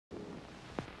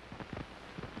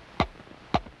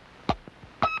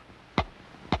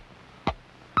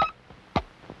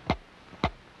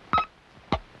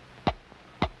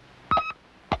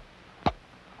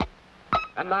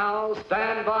And now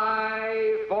stand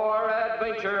by for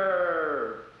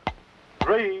adventure.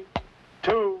 3,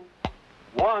 2,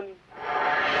 1.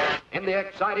 In the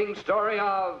exciting story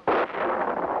of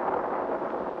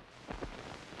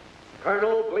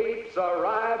Colonel Bleeps'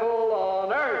 arrival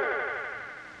on Earth.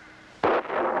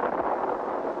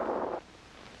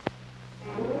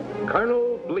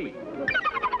 Colonel Bleep,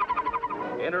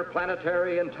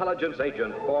 interplanetary intelligence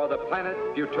agent for the planet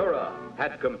Futura,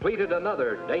 had completed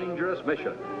another dangerous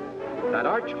mission. That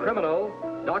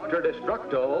arch-criminal, Dr.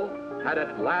 Destructo, had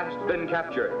at last been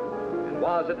captured and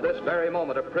was at this very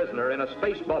moment a prisoner in a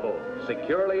space bubble,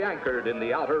 securely anchored in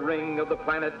the outer ring of the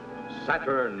planet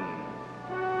Saturn.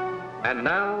 And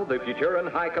now the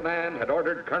Futuran High Command had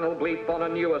ordered Colonel Bleep on a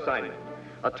new assignment,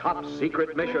 a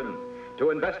top-secret mission to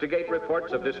investigate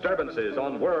reports of disturbances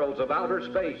on worlds of outer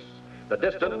space, the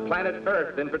distant planet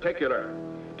Earth in particular,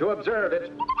 to observe its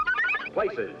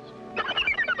places,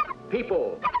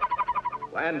 people,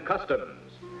 and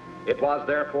customs. It was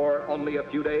therefore only a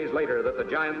few days later that the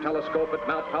giant telescope at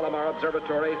Mount Palomar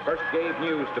Observatory first gave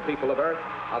news to people of Earth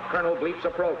of Colonel Bleep's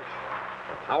approach.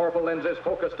 The powerful lenses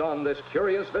focused on this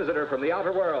curious visitor from the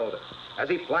outer world as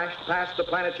he flashed past the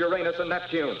planets Uranus and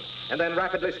Neptune, and then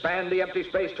rapidly spanned the empty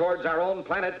space towards our own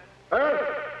planet, Earth.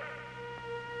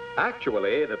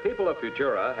 Actually, the people of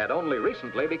Futura had only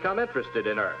recently become interested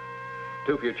in Earth.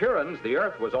 To Futurans, the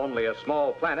Earth was only a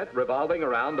small planet revolving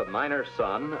around a minor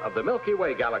sun of the Milky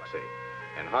Way galaxy,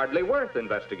 and hardly worth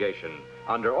investigation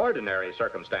under ordinary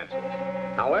circumstances.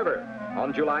 However,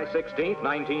 on July 16,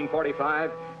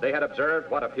 1945, they had observed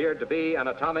what appeared to be an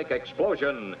atomic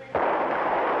explosion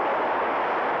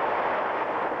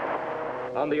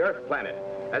on the Earth planet.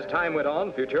 As time went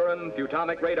on, Futuran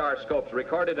Futonic radar scopes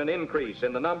recorded an increase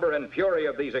in the number and fury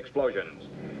of these explosions.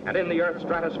 And in the Earth's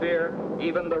stratosphere,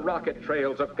 even the rocket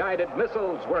trails of guided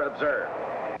missiles were observed.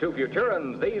 To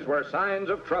Futurans, these were signs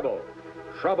of trouble.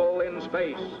 Trouble in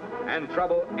space, and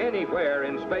trouble anywhere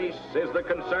in space is the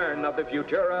concern of the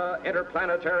Futura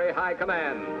Interplanetary High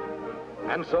Command.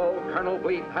 And so Colonel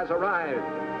Bleep has arrived.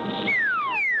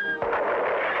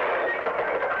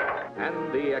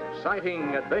 And the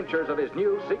exciting adventures of his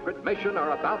new secret mission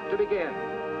are about to begin.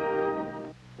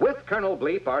 With Colonel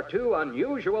Bleep are two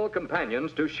unusual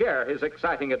companions to share his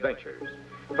exciting adventures.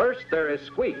 First, there is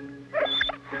Squeak,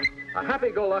 a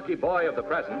happy-go-lucky boy of the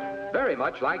present, very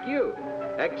much like you,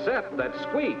 except that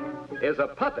Squeak is a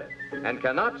puppet and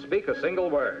cannot speak a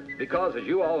single word, because, as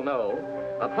you all know,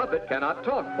 a puppet cannot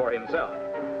talk for himself.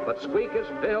 But Squeak is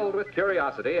filled with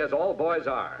curiosity, as all boys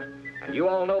are, and you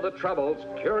all know the troubles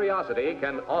curiosity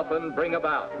can often bring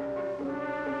about.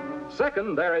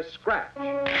 Second, there is Scratch,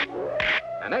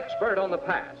 an expert on the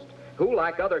past, who,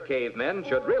 like other cavemen,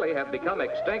 should really have become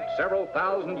extinct several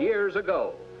thousand years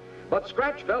ago. But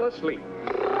Scratch fell asleep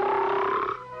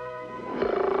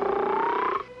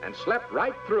and slept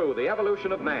right through the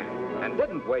evolution of man, and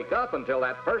didn't wake up until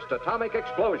that first atomic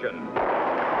explosion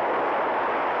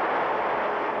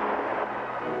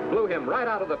blew him right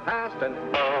out of the past and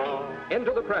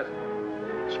into the present.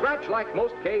 Scratch, like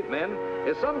most cavemen,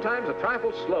 is sometimes a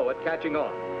trifle slow at catching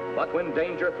on. But when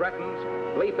danger threatens,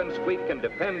 Bleep and Squeak can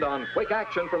depend on quick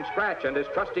action from Scratch and his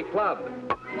trusty club,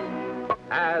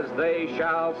 as they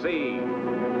shall see.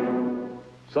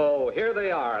 So here they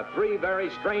are, three very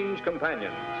strange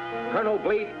companions. Colonel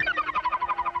Bleep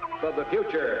of the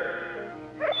future,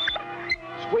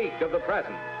 Squeak of the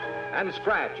present, and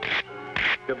Scratch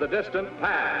of the distant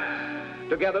past.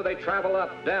 Together they travel up,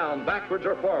 down, backwards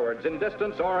or forwards, in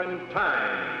distance or in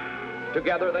time.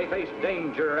 Together they face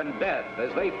danger and death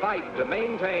as they fight to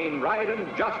maintain right and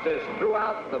justice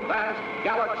throughout the vast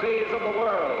galaxies of the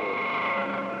world.